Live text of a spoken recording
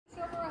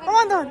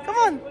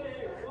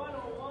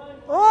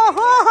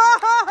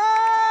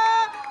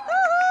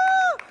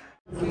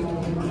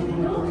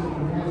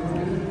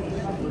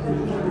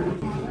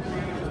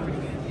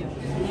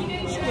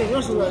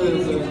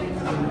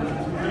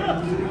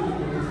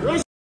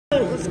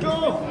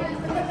go.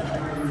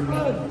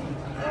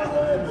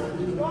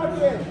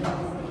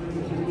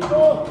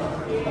 Go.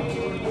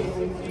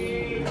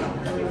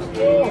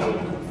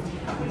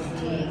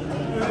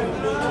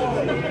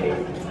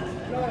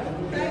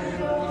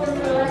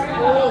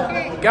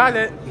 Got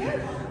it.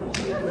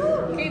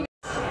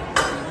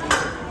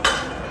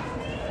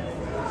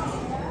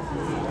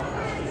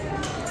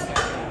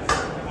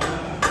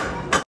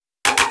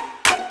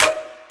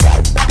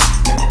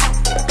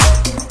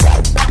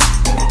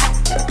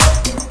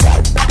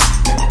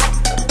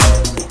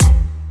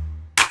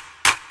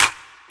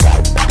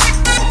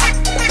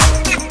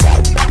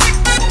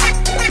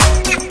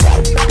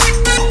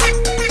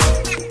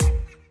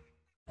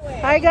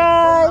 Hi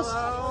guys!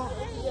 Hello.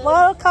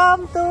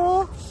 Welcome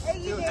to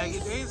Aggie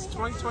Days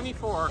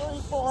 2024.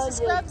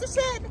 Subscribe to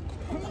Sid!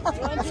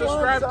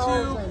 Subscribe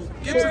to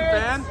Gibson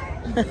Fan.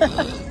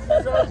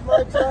 George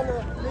Mike's trying to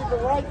leave a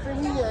like for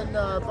me and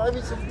buy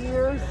me some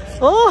beers.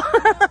 Oh!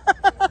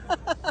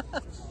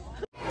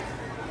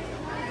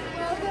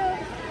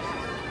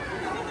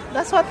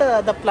 That's what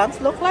the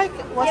plants look like?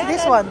 What's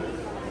this one?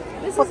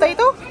 This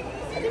Potato?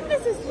 I think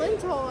this is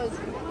lentil as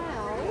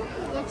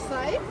well. Looks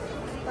like.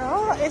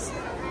 Oh, it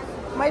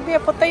might be a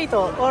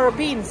potato or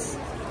beans.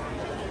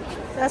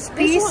 That's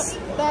peas.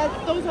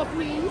 Those are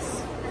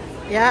beans.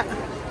 Yeah.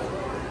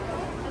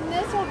 And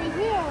this over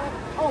here.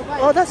 Oh,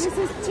 right. Oh, that's- This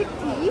is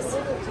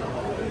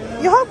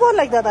chickpeas. You have one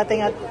like that, I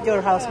think, at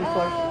your house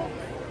before.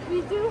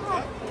 We do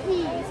have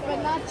peas,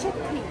 but not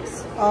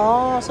chickpeas.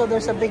 Oh, so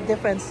there's a big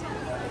difference.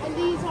 And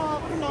these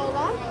are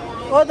canola.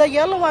 Oh, the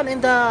yellow one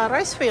in the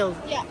rice field.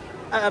 Yeah.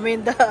 I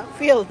mean the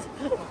field.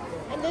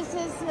 And this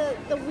is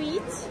the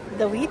wheat.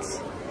 The wheat.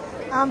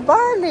 And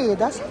barley.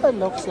 That's what it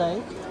looks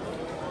like.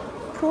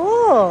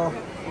 Cool.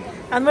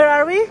 And where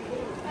are we?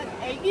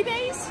 Aggie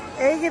Days.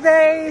 Aggie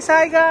Days.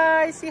 Hi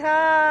guys. Say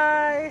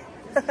hi.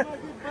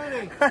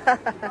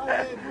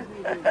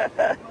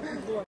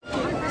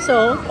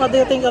 So, what do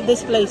you think of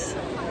this place?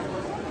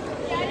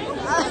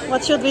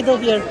 What should we do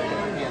here?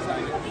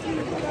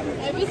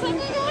 Everything,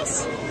 I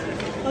guess.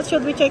 What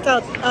should we check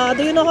out?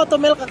 Do you know how to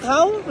milk a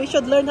cow? We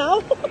should learn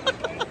how.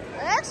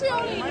 I actually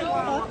already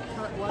know.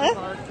 Eh?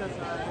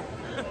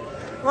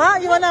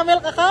 What? You wanna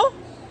milk a cow?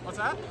 What's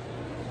that?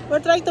 We're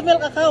trying to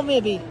milk a cow,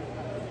 maybe.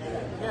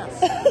 Yes.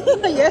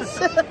 Yes.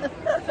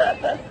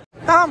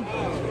 Tom,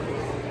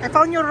 I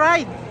found your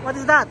ride. What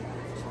is that?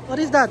 What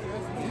is that?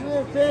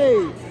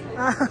 USA.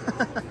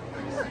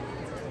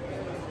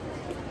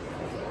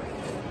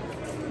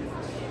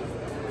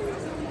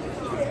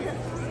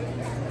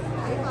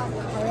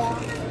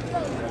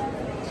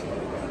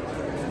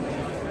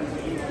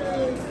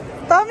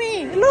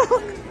 Tommy,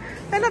 look!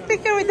 And a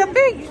picture with the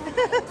pig.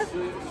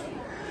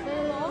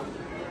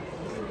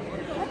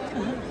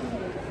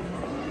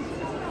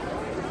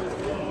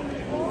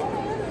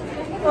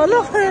 Oh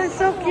look, it's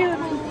so cute.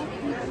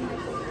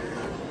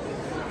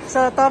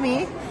 So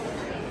Tommy,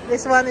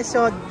 this one is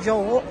your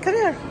Joe. Come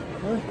here.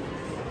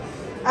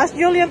 Ask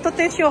Julian to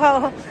teach you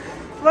how.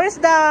 Where's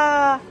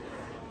the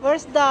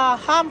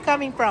ham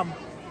coming from?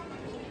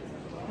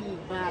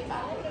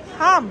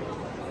 Ham.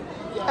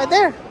 Right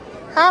there.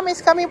 Ham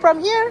is coming from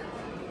here.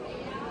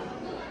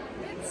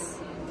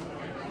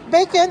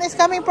 Bacon is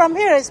coming from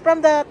here. It's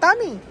from the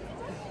tummy.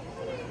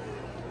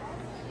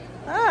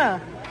 Ah.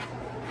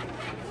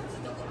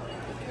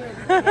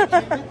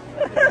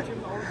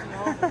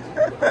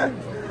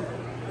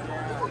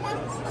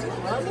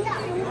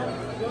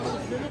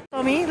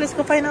 Tommy, let's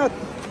go find out.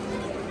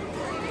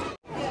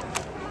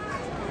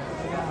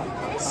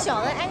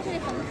 小的 actually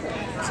很可爱。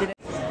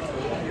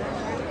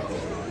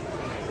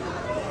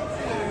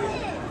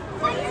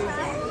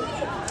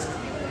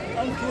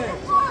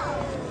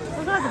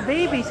Look at the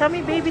babies. How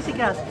many babies you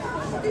got?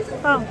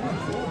 Tom.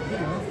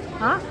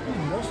 Huh?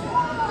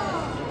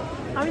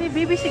 How many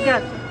babies you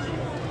got?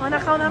 Wanna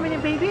count how many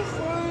babies?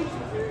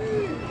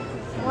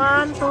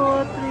 1, 2,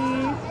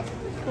 3,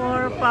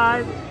 4,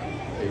 5,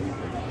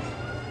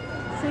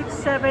 6,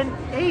 7,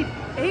 8.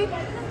 8?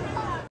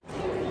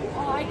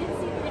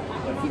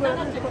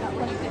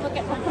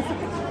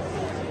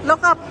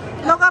 Look up.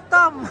 Look up,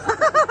 Tom.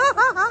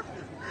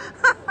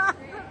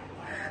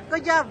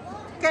 Good job.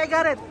 Okay, I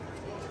got it.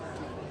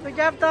 Good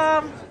job,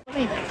 Tom.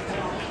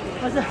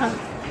 What's that?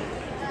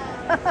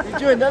 You're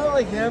doing nothing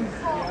like him.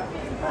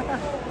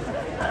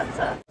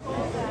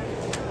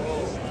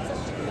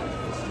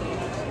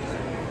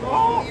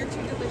 Oh, you're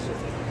too delicious.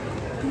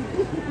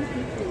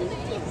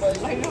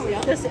 I know,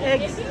 yeah. Just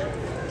eggs. Yep.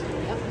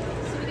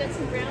 So we got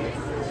some brown eggs.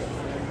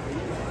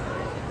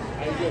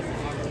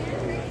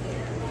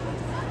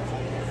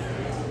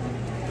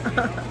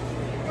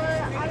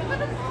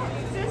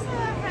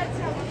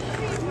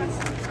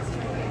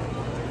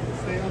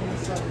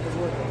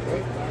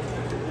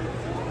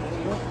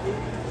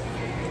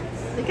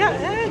 They got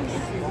eggs.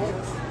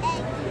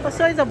 Oh,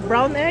 so it's a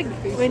brown egg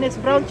when it's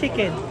brown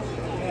chicken.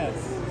 Yes.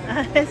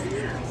 It's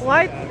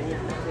white.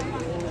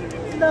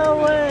 No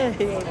way.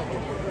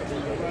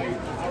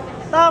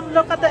 Tom,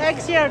 look at the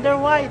eggs here. They're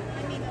white.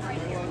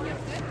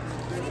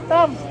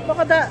 Tom, look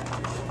at that.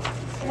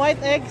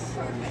 white eggs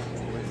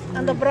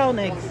and the brown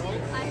eggs.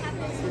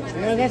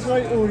 Yeah, that's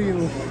like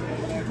Oreo.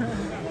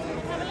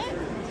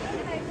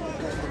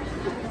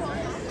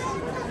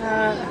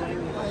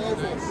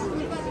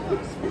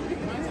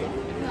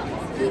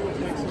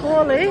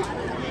 Cool, eh?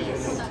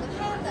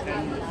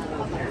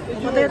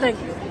 What do you think?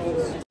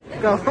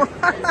 Go.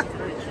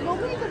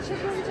 Normally the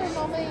chickens are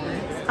normally...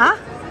 Huh?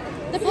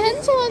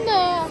 Depends on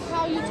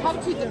how you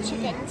talk to the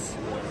chickens.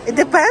 It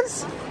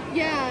depends?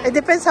 Yeah. It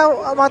depends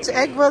how much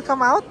egg will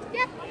come out?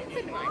 Yep,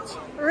 pretty much.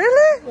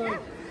 Really?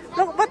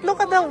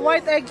 Look at the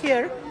white egg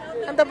here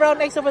and the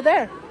brown eggs over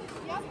there.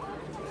 Yep.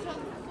 So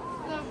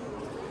the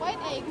white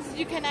eggs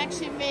you can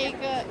actually make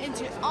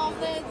into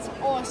omelets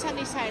or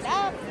sunny side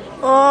up.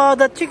 Oh,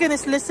 the chicken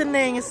is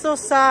listening. It's so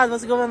sad.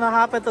 What's going to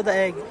happen to the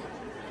egg?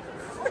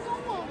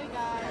 Don't worry,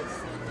 guys.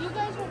 You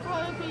guys will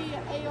probably be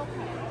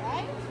A-okay,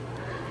 right?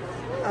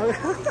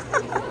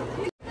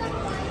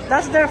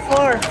 That's their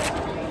four.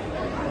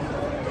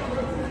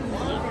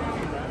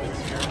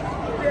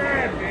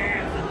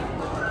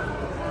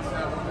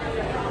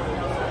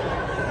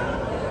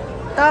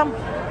 Tom,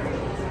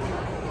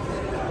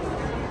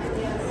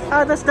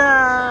 how does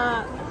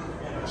the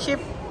sheep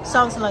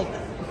sounds like?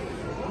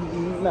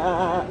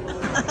 Nah.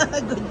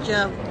 Good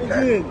job.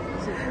 Good.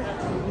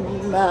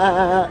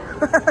 Nah.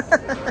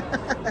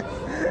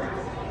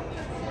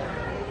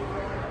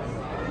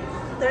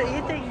 They're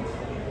eating.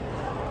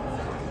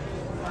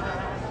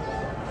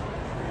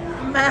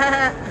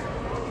 Ma.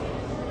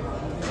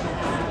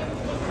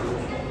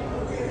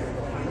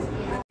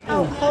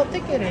 How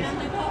thick it is?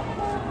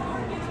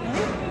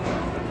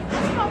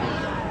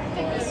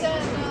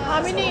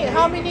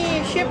 How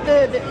many sheep do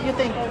you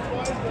think?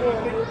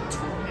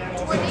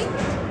 20?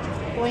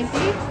 20?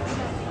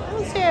 I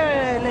would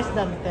say less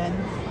than 10.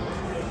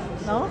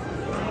 No?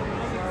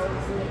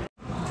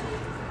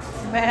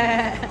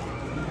 Meh.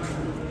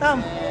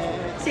 Tom,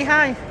 say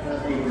hi.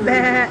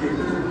 Meh.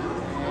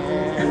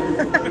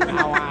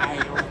 How are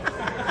you?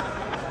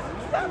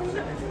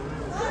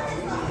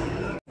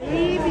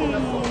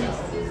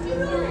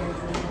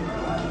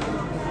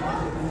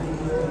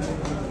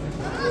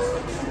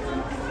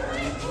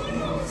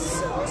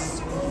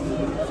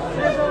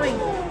 Where going?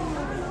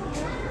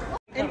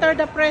 Enter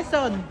the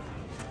prison.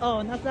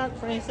 Oh, not that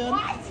prison.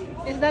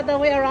 Is that the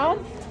way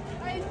around?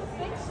 I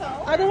think so.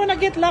 I don't want to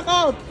get locked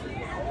out.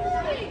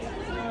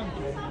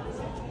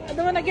 I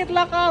don't want to get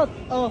locked out.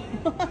 Oh.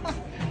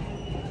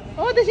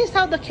 Oh, this is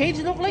how the cage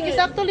look like. It's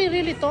actually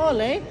really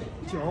tall, eh?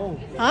 Joe.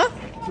 Huh?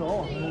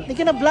 Joe. They're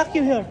gonna block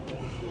you here.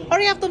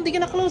 Hurry up, Tom. They're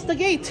gonna close the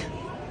gate.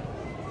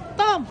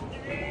 Tom,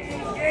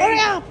 hurry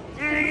up.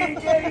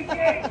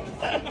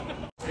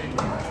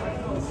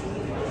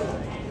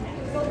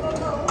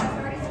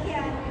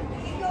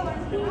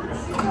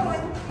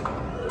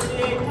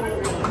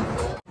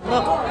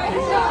 Look.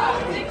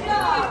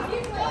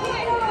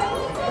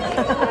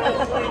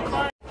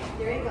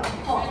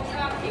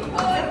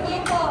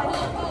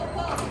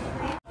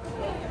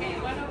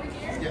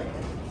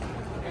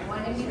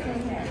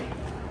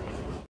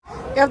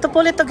 You have to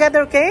pull it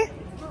together, okay?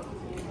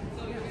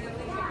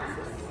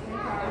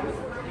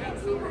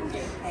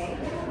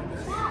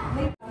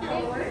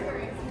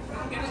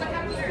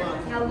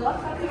 Now look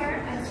up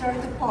here and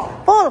start to pull.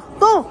 Pull!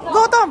 Go!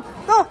 Go, Tom!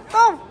 Go!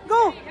 Tom!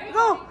 Go!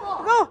 Go!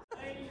 Go!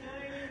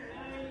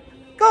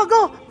 Go!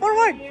 Go!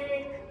 Forward!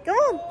 Come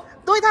on!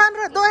 Do it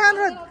 100! Do it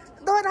 100!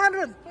 Do it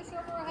 100!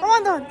 Come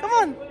on, Don! Come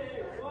on!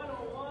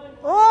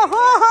 Oh!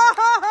 Ho, ho,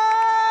 ho, ho.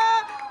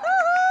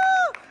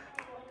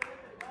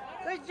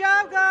 Good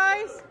job,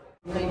 guys!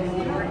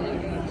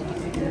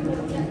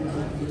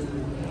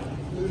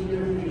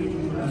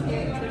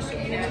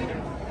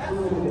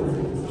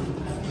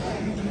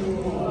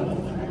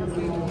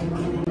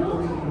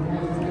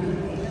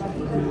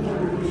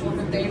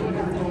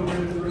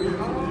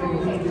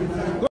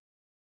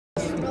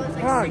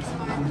 Right.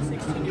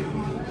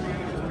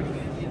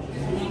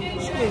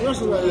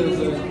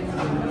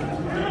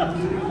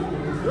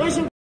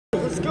 Russian.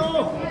 Let's go.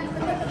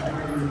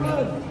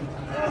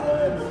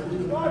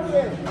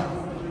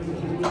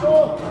 Go.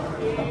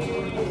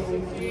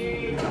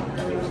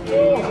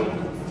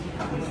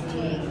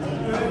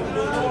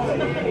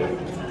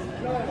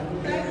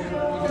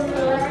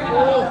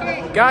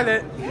 Got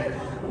it.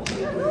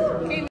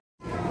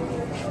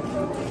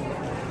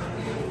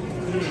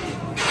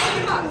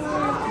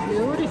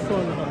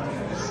 Beautiful.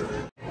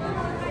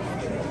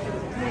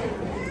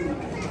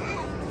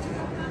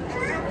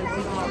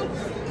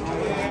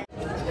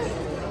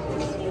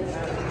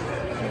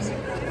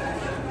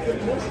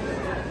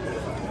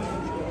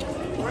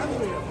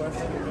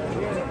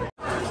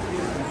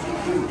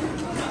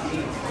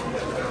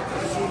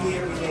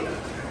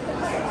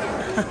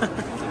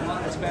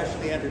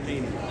 Especially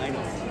entertaining, I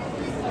know.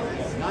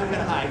 Now I'm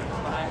gonna hide.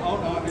 Oh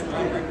no, I'm gonna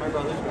try to drink my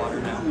brother's water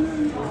now.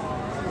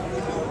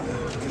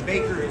 The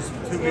baker is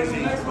too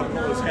busy to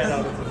pull his head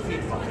out of the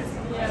feed bucket.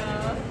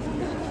 Yeah.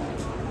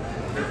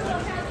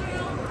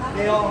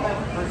 They all have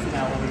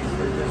personalities.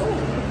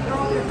 They're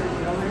all different.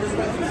 You know,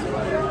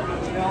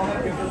 they all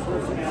have different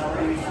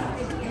personalities.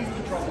 He's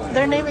the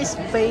Their name is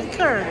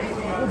Baker.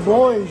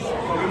 Boys.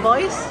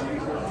 Boys?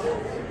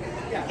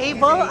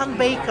 Abel and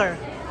Baker.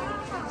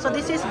 So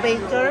this is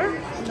Baker.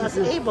 That's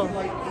Abel.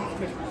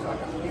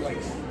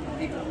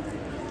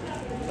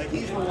 Like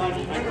he's the one I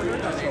never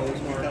heard of those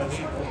because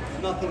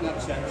nothing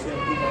upsets him.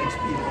 He likes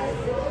people.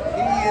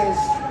 He is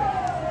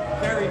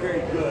very,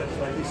 very good,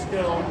 but he's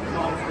still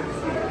known for the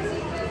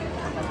field.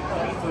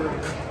 For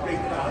big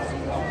crowds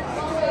and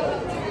whatnot.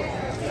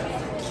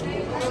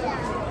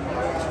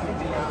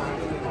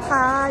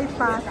 Hi,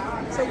 Pat.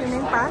 Say your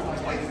name, Pat.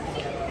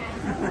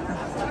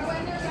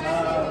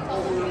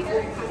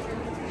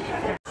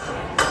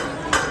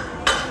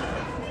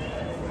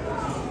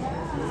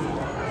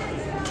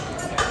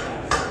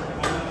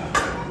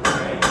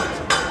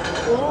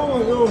 Oh,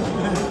 no.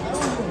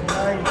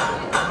 Nice.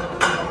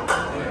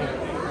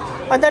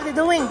 What are they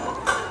doing?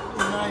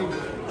 Nice.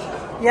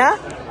 Yeah?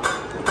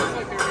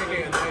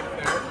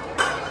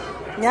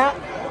 Yeah.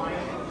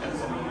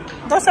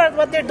 Those are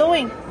what they're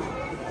doing.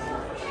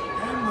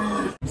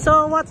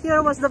 So what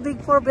year was the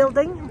Big Four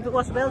building? It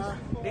was built?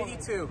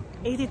 82.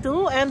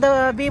 82. And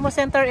the BMO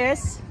Center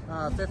is?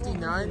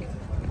 59.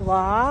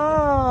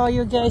 Wow,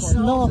 you guys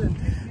know.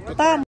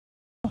 Tom.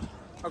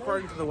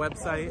 According to the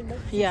website.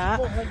 Yeah.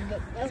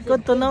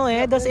 Good to know,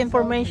 eh? Those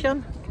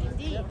information.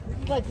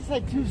 It's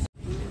like two.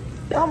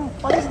 Tom,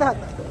 what is that?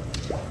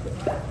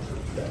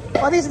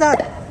 What is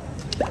that?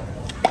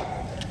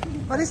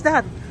 What is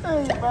that?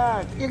 Hey,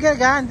 back. You get a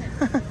gun.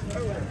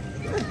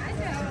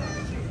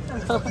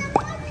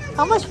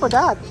 How much for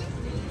that?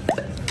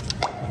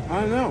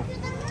 I don't know.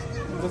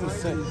 It doesn't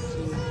say. It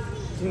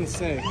doesn't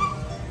say.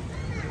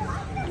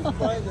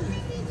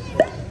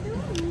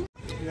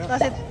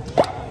 That's it.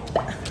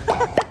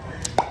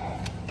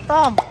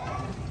 Tom.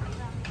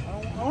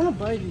 I want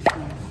to buy these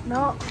things.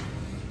 No,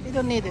 you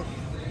don't need it.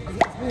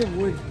 It's made of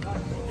wood.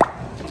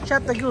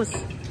 Shut the goose.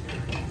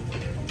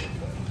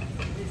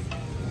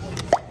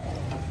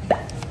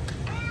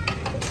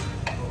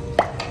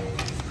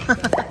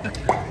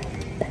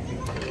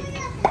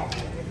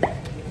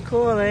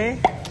 Cool, eh?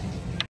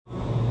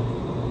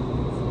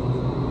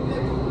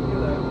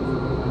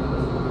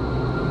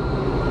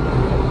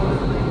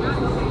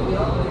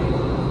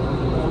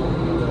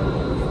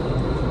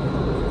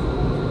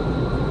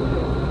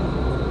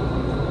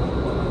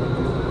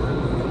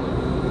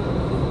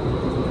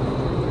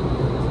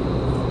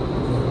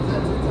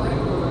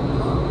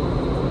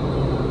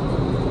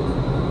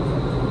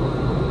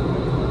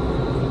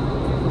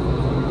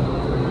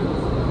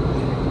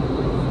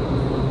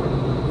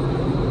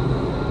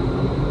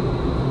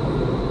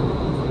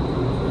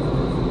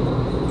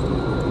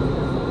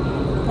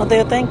 What do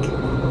you think?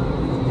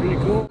 Pretty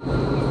cool.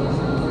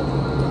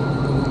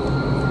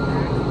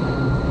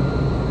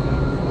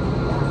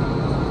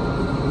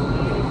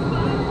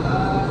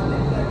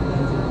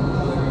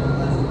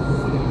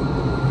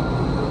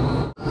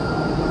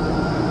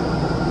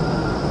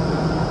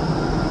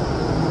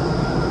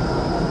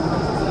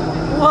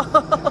 Whoa!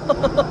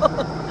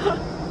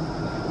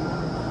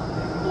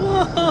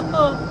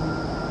 Whoa!